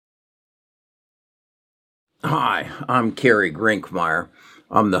Hi, I'm Kerry Grinkmeyer.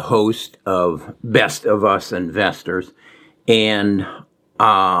 I'm the host of Best of Us Investors, and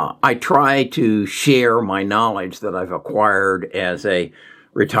I try to share my knowledge that I've acquired as a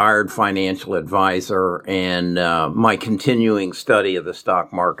retired financial advisor and my continuing study of the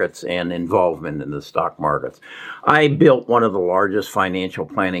stock markets and involvement in the stock markets. I built one of the largest financial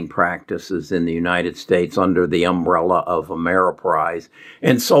planning practices in the United States under the umbrella of Ameriprise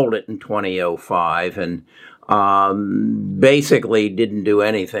and sold it in 2005 and basically didn't do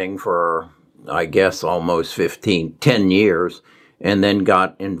anything for, I guess, almost 10 years, and then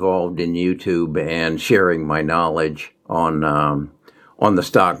got involved in YouTube and sharing my knowledge on the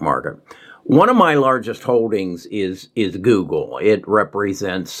stock market. One of my largest holdings is Google. It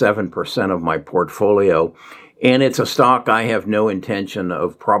represents 7% of my portfolio, and it's a stock I have no intention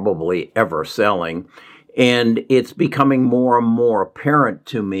of probably ever selling. And it's becoming more and more apparent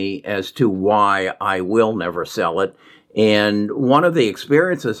to me as to why I will never sell it. And one of the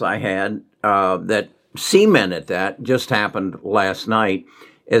experiences I had that cemented that just happened last night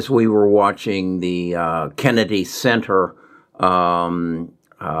as we were watching the Kennedy Center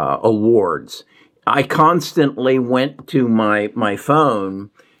awards. I constantly went to my phone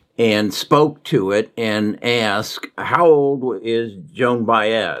and spoke to it and asked, how old is Joan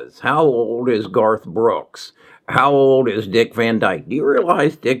Baez? How old is Garth Brooks? How old is Dick Van Dyke? Do you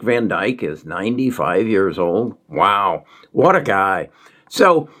realize Dick Van Dyke is 95 years old? Wow, what a guy.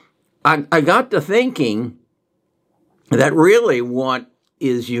 So I got to thinking that really what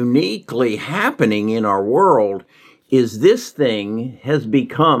is uniquely happening in our world is this thing has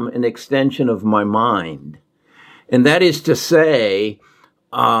become an extension of my mind. And that is to say,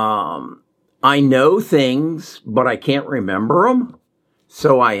 I know things, but I can't remember them.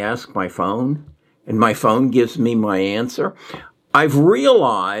 So I ask my phone, and my phone gives me my answer. I've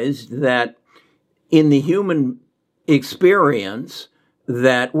realized that in the human experience,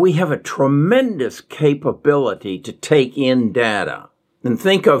 that we have a tremendous capability to take in data. And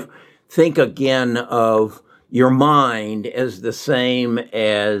think again of your mind as the same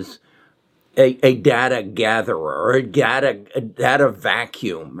as a data gatherer or a data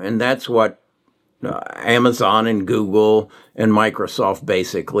vacuum. And that's what Amazon and Google and Microsoft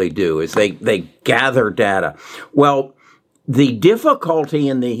basically do, is they gather data. Well, the difficulty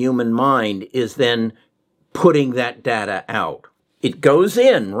in the human mind is then putting that data out. It goes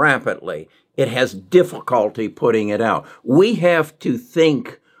in rapidly. It has difficulty putting it out. We have to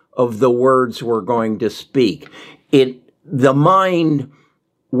think of the words we're going to speak. The mind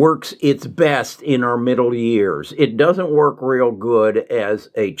works its best in our middle years. It doesn't work real good as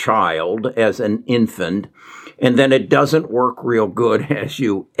a child, as an infant, and then it doesn't work real good as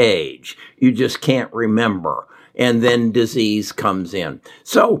you age. You just can't remember, and then disease comes in.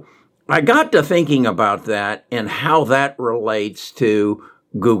 So I got to thinking about that and how that relates to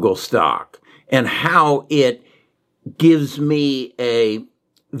Google stock and how it gives me a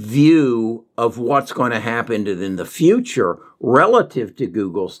view of what's going to happen in the future relative to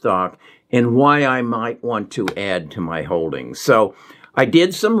Google stock and why I might want to add to my holdings. So I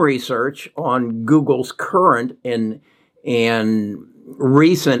did some research on Google's current and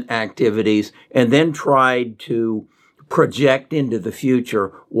recent activities and then tried to project into the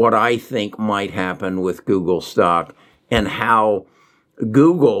future what I think might happen with Google stock and how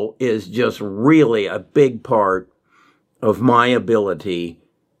Google is just really a big part of my ability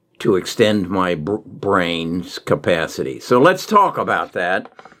to extend my brain's capacity. So let's talk about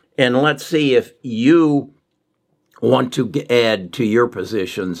that, and let's see if you want to add to your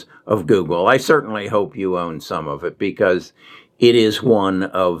positions of Google. I certainly hope you own some of it because it is one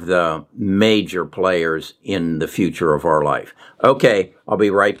of the major players in the future of our life. Okay, I'll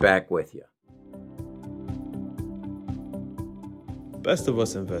be right back with you. Best of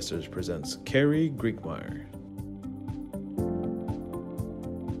Us Investors presents Kerry Grinkmeyer.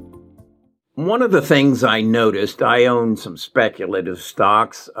 One of the things I noticed, I own some speculative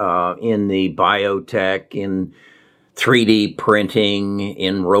stocks in the biotech, in 3D printing,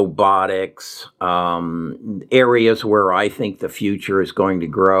 in robotics, areas where I think the future is going to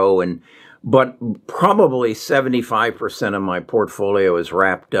grow. But probably 75% of my portfolio is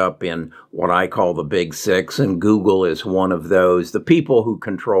wrapped up in what I call the big six, and Google is one of those, the people who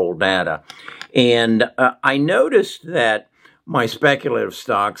control data. And I noticed that my speculative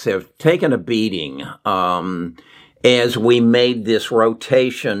stocks have taken a beating as we made this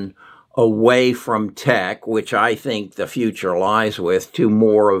rotation away from tech, which I think the future lies with, to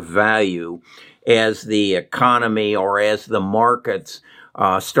more of value as the economy or as the markets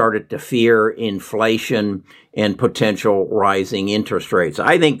started to fear inflation and potential rising interest rates.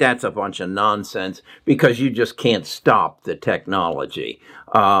 I think that's a bunch of nonsense because you just can't stop the technology.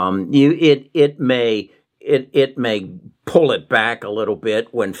 It may pull it back a little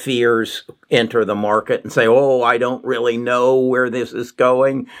bit when fears enter the market and say, "Oh, I don't really know where this is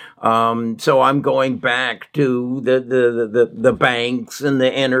going, so I'm going back to the banks and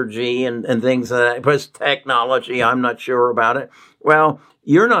the energy and things like that. But technology, I'm not sure about it." Well,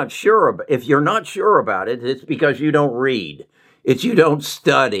 you're not sure. If you're not sure about it, it's because you don't read. It's you don't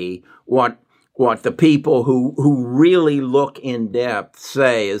study what the people who really look in depth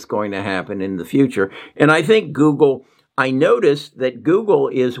say is going to happen in the future. And I think I noticed that Google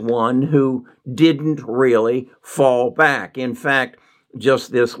is one who didn't really fall back. In fact,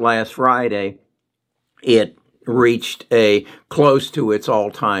 just this last Friday, it reached close to its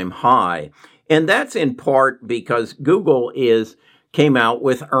all-time high. And that's in part because Google came out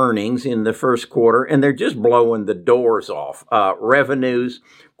with earnings in the first quarter, and they're just blowing the doors off. Revenues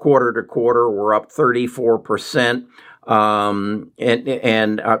quarter to quarter were up 34%, and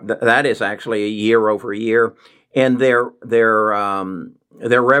that is actually a year over year. And their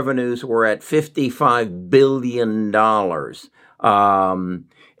revenues were at $55 billion,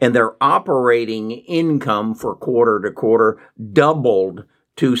 and their operating income for quarter to quarter doubled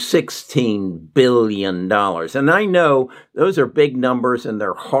to $16 billion. And I know those are big numbers and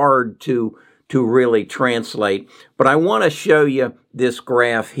they're hard to really translate, but I want to show you this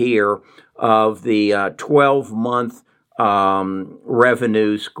graph here of the 12-month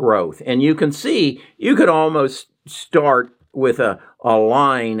revenues growth. And you can see, you could almost start with a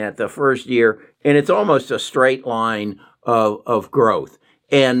line at the first year, and it's almost a straight line of growth.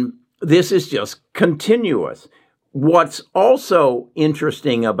 And this is just continuous. What's also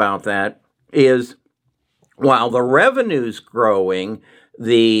interesting about that is while the revenue's growing,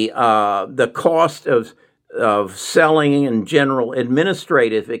 the cost of selling and general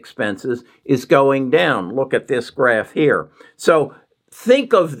administrative expenses is going down. Look at this graph here. So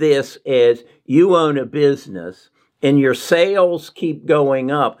think of this as you own a business and your sales keep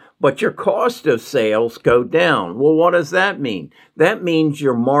going up, but your cost of sales go down. Well, what does that mean? That means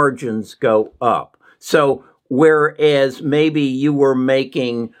your margins go up. So whereas maybe you were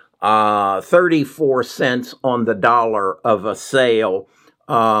making 34 cents on the dollar of a sale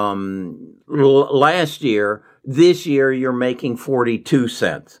last year, this year you're making 42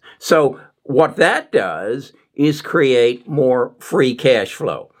 cents. So what that does is create more free cash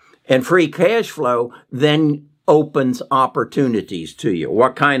flow. And free cash flow then opens opportunities to you.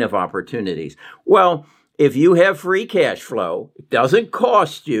 What kind of opportunities? Well, if you have free cash flow, it doesn't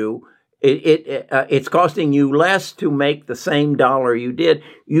cost you. It's costing you less to make the same dollar you did.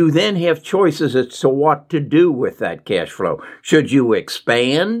 You then have choices as to what to do with that cash flow. Should you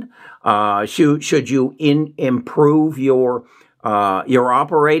expand? Should you improve your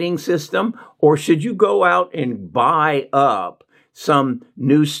operating system, or should you go out and buy up some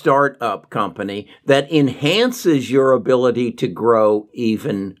new startup company that enhances your ability to grow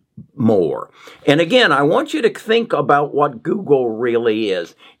even more? And again, I want you to think about what Google really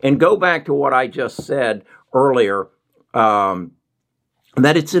is and go back to what I just said earlier, that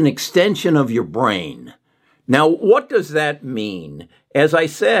it's an extension of your brain. Now, what does that mean? As I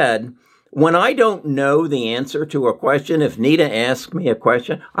said, when I don't know the answer to a question, if Nita asks me a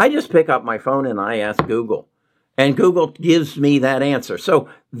question, I just pick up my phone and I ask Google. And Google gives me that answer. So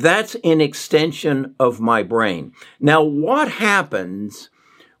that's an extension of my brain. Now, what happens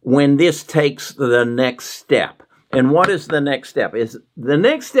when this takes the next step? And what is the next step? The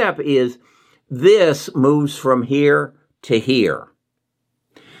next step is this moves from here to here.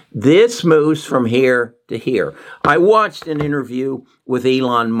 This moves from here to here. I watched an interview with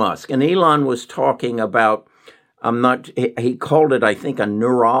Elon Musk, and Elon was talking about, he called it, I think, a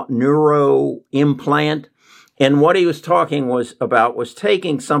neuro implant. And what he was talking about was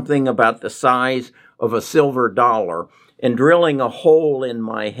taking something about the size of a silver dollar and drilling a hole in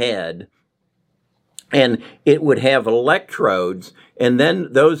my head, and it would have electrodes, and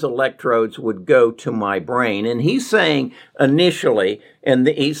then those electrodes would go to my brain. And he's saying initially, and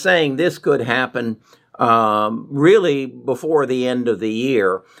he's saying this could happen really before the end of the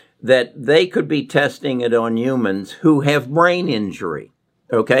year, that they could be testing it on humans who have brain injury.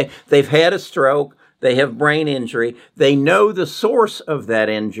 Okay? They've had a stroke. They have brain injury. They know the source of that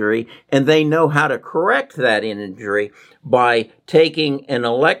injury, and they know how to correct that injury by taking an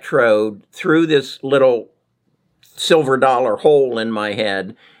electrode through this little silver dollar hole in my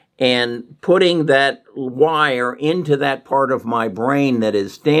head and putting that wire into that part of my brain that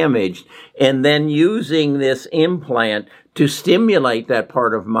is damaged, and then using this implant to stimulate that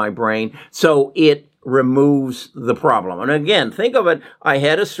part of my brain so it removes the problem. And again, think of it, I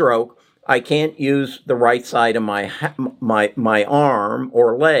had a stroke. I can't use the right side of my arm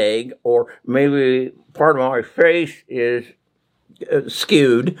or leg, or maybe part of my face is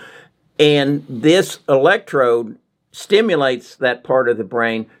skewed, and this electrode stimulates that part of the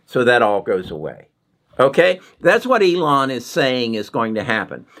brain so that all goes away. Okay? That's what Elon is saying is going to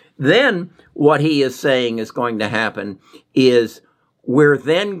happen. Then what he is saying is going to happen is we're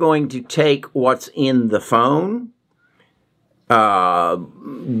then going to take what's in the phone. I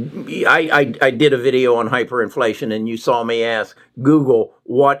did a video on hyperinflation, and you saw me ask Google,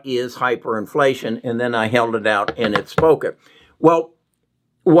 what is hyperinflation? And then I held it out and it spoke it. Well,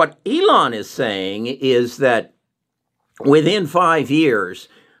 what Elon is saying is that within 5 years,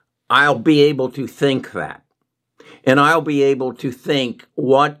 I'll be able to think that. And I'll be able to think,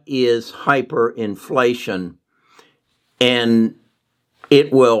 what is hyperinflation? And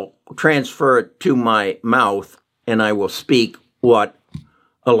it will transfer it to my mouth, and I will speak what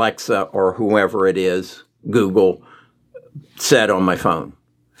Alexa or whoever it is, Google, said on my phone.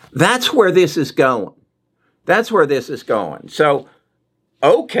 That's where this is going. That's where this is going. So,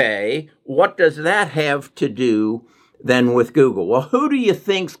 okay, what does that have to do then with Google? Well, who do you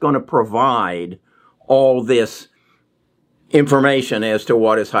think's going to provide all this information as to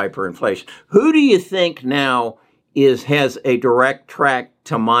what is hyperinflation? Who do you think now has a direct track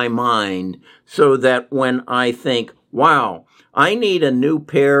to my mind so that when I think, wow, I need a new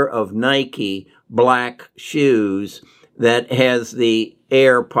pair of Nike black shoes that has the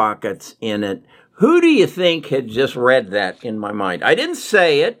air pockets in it, who do you think had just read that in my mind? I didn't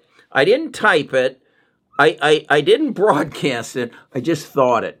say it. I didn't type it. I didn't broadcast it. I just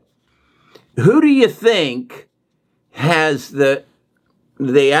thought it. Who do you think has the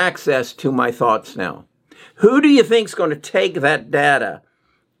access to my thoughts now? Who do you think's going to take that data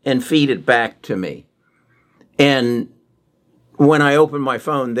and feed it back to me? And when I open my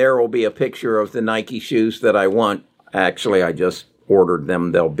phone, there will be a picture of the Nike shoes that I want. Actually, I just ordered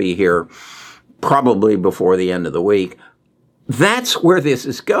them. They'll be here probably before the end of the week. That's where this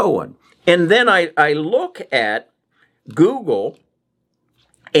is going. And then I look at Google,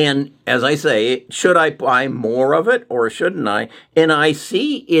 and as I say, should I buy more of it or shouldn't I? And I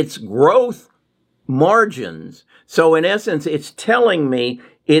see its growth margins. So in essence, it's telling me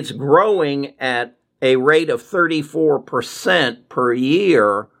it's growing at a rate of 34% per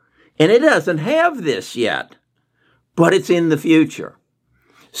year, and it doesn't have this yet, but it's in the future.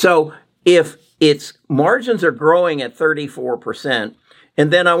 So if its margins are growing at 34%, and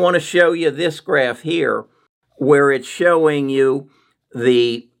then I want to show you this graph here where it's showing you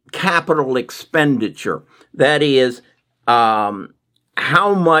the capital expenditure. That is, how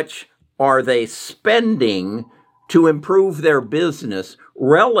much are they spending to improve their business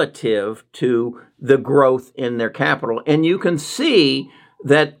relative to the growth in their capital. And you can see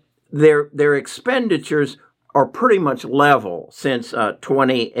that their expenditures are pretty much level since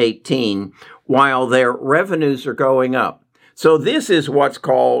 2018, while their revenues are going up. So this is what's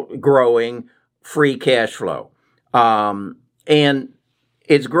called growing free cash flow. And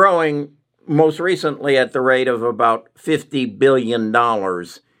it's growing most recently at the rate of about $50 billion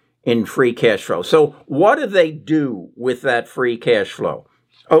in free cash flow. So what do they do with that free cash flow?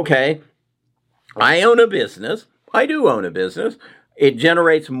 Okay, I own a business. I do own a business. It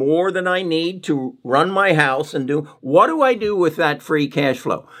generates more than I need to run my house and do. What do I do with that free cash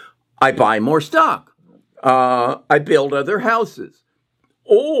flow? I buy more stock. I build other houses.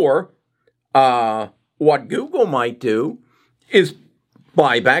 Or what Google might do is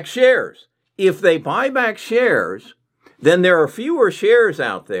buy back shares. If they buy back shares, then there are fewer shares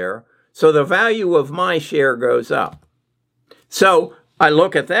out there, so the value of my share goes up. So I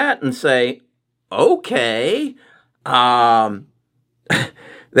look at that and say, okay,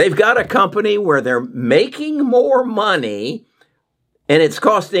 they've got a company where they're making more money and it's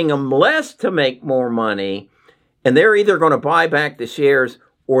costing them less to make more money, and they're either going to buy back the shares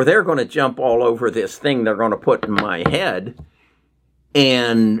or they're going to jump all over this thing they're going to put in my head.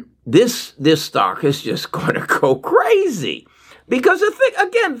 And this stock is just going to go crazy. Because,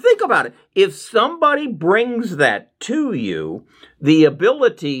 think about it. If somebody brings that to you, the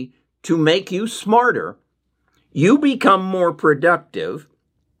ability to make you smarter, you become more productive,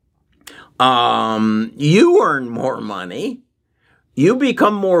 you earn more money, you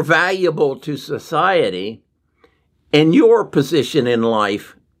become more valuable to society, and your position in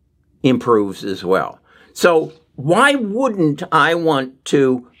life improves as well. So why wouldn't I want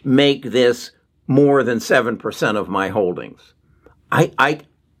to make this more than 7% of my holdings?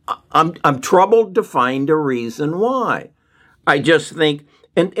 I'm troubled to find a reason why. I just think,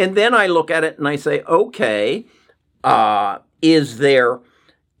 and then I look at it and I say, okay, is there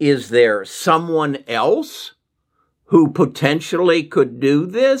someone else who potentially could do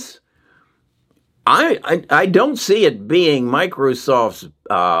this? I don't see it being Microsoft's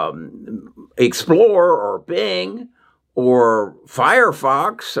Explorer or Bing or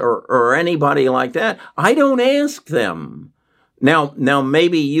Firefox or anybody like that. I don't ask them. Now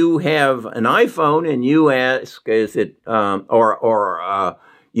maybe you have an iPhone and you ask, is it, you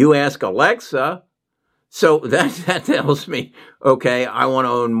ask Alexa. So that tells me, okay, I want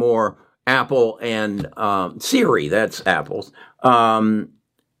to own more Apple and Siri. That's Apple's.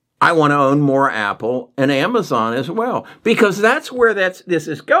 I want to own more Apple and Amazon as well, because that's where this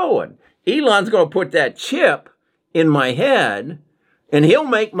is going. Elon's going to put that chip in my head, and he'll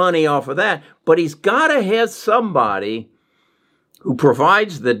make money off of that. But he's got to have somebody who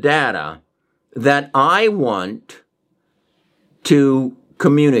provides the data that I want to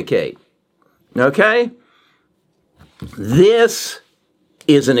communicate. Okay? This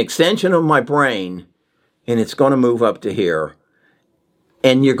is an extension of my brain, and it's going to move up to here.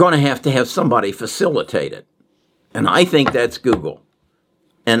 And you're going to have somebody facilitate it. And I think that's Google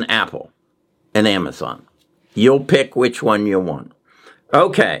and Apple and Amazon. You'll pick which one you want.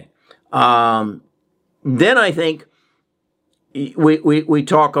 Okay. Then I think we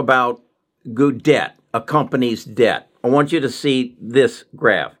talk about good debt, a company's debt. I want you to see this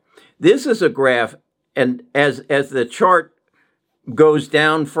graph. This is a graph, and as the chart goes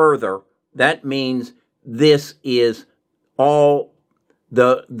down further, that means this is all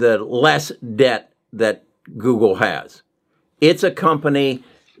the less debt that Google has. It's a company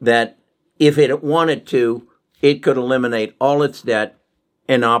that, if it wanted to, it could eliminate all its debt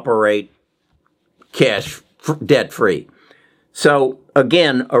and operate debt-free. So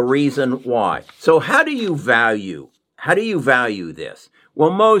again, a reason why. So how do you value this?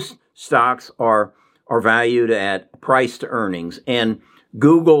 Well, most stocks are valued at price to earnings, and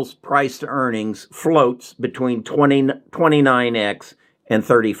Google's price to earnings floats between 29x and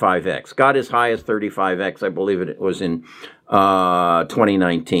 35x. Got as high as 35x, I believe it was in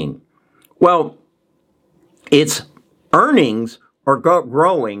 2019. Well, its earnings are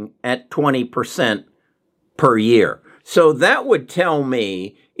growing at 20% per year. So that would tell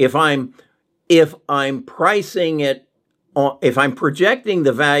me if I'm pricing it, if I'm projecting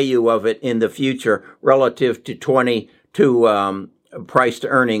the value of it in the future relative to price to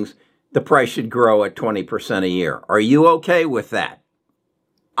earnings, the price should grow at 20% a year. Are you okay with that?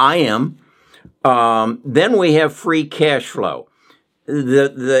 I am. Then we have free cash flow.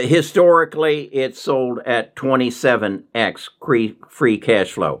 The historically, it's sold at 27x free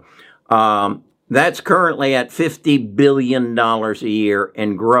cash flow. That's currently at $50 billion a year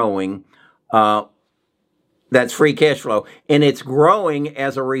and growing. That's free cash flow. And it's growing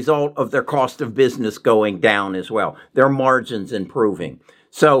as a result of their cost of business going down as well. Their margins improving.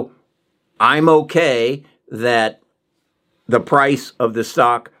 So I'm okay that the price of the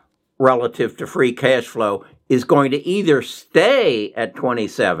stock relative to free cash flow is going to either stay at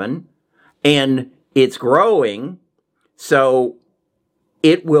 27 and it's growing, so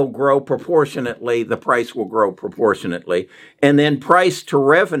it will grow proportionately, the price will grow proportionately. And then price to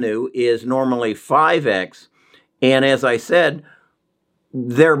revenue is normally 5x. And as I said,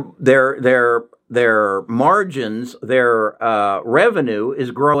 their margins, their revenue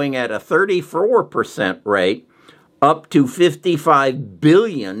is growing at a 34% rate, up to $55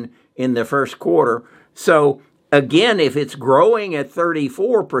 billion in the first quarter. So again, if it's growing at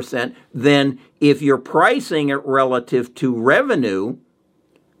 34%, then if you're pricing it relative to revenue,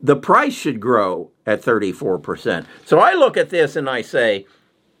 the price should grow at 34%. So I look at this and I say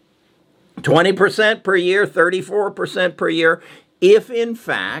 20% per year, 34% per year. If in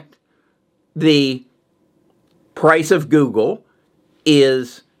fact the price of Google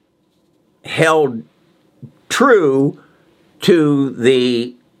is held true to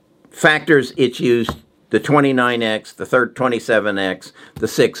the factors it's used, the 29x, the 27x, the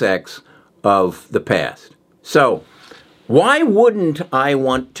 6x of the past. So why wouldn't I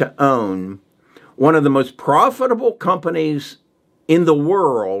want to own one of the most profitable companies in the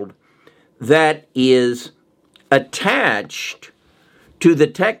world that is attached to the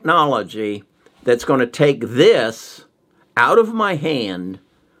technology that's going to take this out of my hand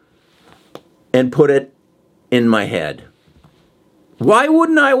and put it in my head? Why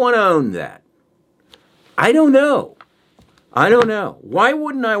wouldn't I want to own that? I don't know. I don't know. Why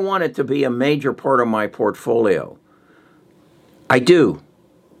wouldn't I want it to be a major part of my portfolio? I do.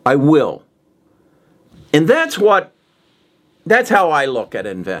 I will. And that's how I look at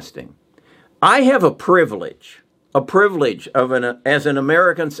investing. I have a privilege of as an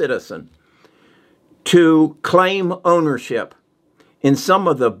American citizen to claim ownership in some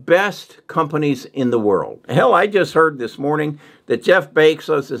of the best companies in the world. Hell, I just heard this morning that Jeff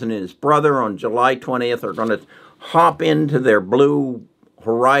Bezos and his brother on July 20th are going to hop into their Blue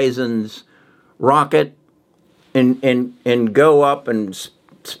Horizons rocket and go up and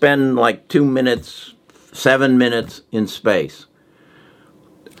spend like 7 minutes in space.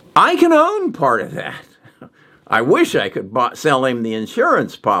 I can own part of that. I wish I could sell him the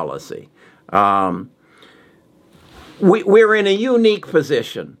insurance policy. We're in a unique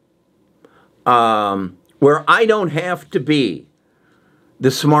position where I don't have to be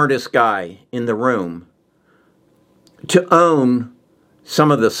the smartest guy in the room to own some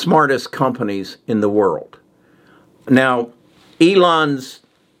of the smartest companies in the world. Now, Elon's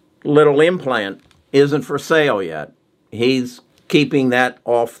little implant isn't for sale yet. He's keeping that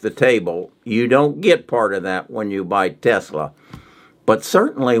off the table. You don't get part of that when you buy Tesla. But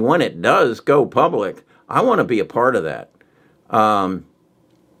certainly when it does go public, I want to be a part of that. I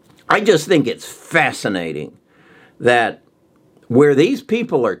just think it's fascinating that where these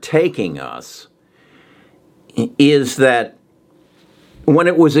people are taking us is that when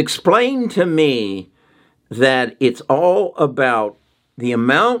it was explained to me that it's all about the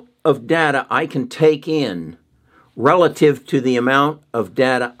amount of data I can take in relative to the amount of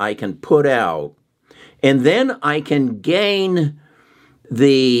data I can put out, and then I can gain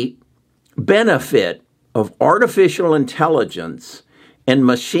the benefit of artificial intelligence and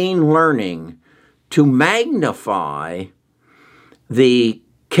machine learning to magnify the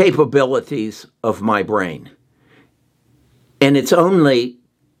capabilities of my brain. And it's only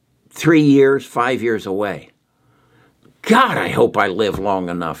 3 years, 5 years away. God, I hope I live long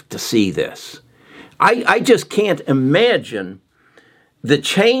enough to see this. I just can't imagine the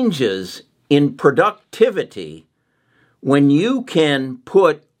changes in productivity when you can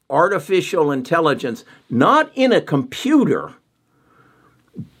put artificial intelligence not in a computer,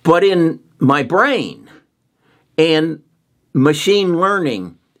 but in my brain, and machine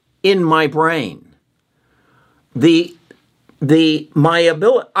learning in my brain. My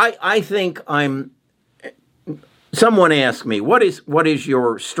ability, I think someone asked me, what is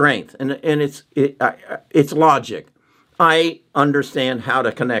your strength? And it's logic. I understand how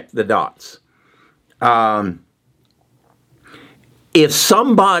to connect the dots. If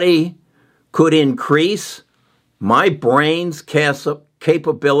somebody could increase my brain's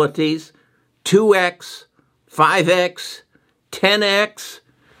capabilities 2x, 5x, 10x,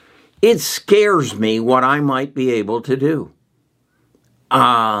 it scares me what I might be able to do.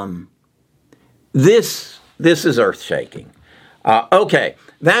 This is earth-shaking. Okay,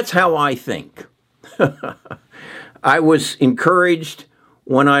 that's how I think. I was encouraged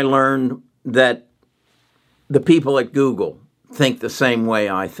when I learned that the people at Google think the same way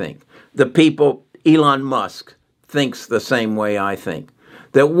I think. The people, Elon Musk, thinks the same way I think.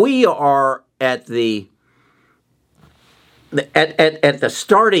 That we are at the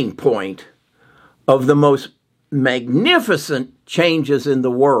starting point of the most magnificent changes in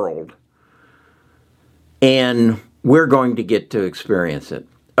the world, and we're going to get to experience it.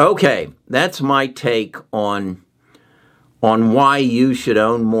 Okay, that's my take on why you should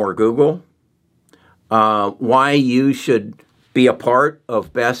own more Google, why you should be a part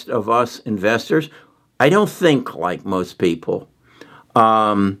of Best of Us investors. I don't think like most people.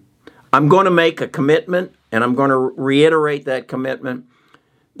 I'm going to make a commitment, and I'm going to reiterate that commitment,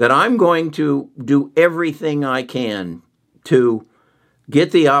 that I'm going to do everything I can to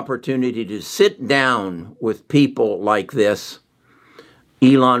get the opportunity to sit down with people like this,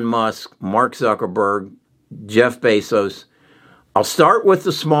 Elon Musk, Mark Zuckerberg, Jeff Bezos. I'll start with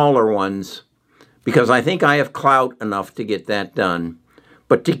the smaller ones because I think I have clout enough to get that done.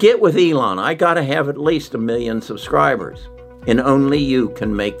 But to get with Elon, I got to have at least 1 million subscribers. And only you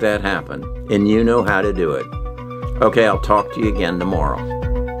can make that happen. And you know how to do it. Okay, I'll talk to you again tomorrow.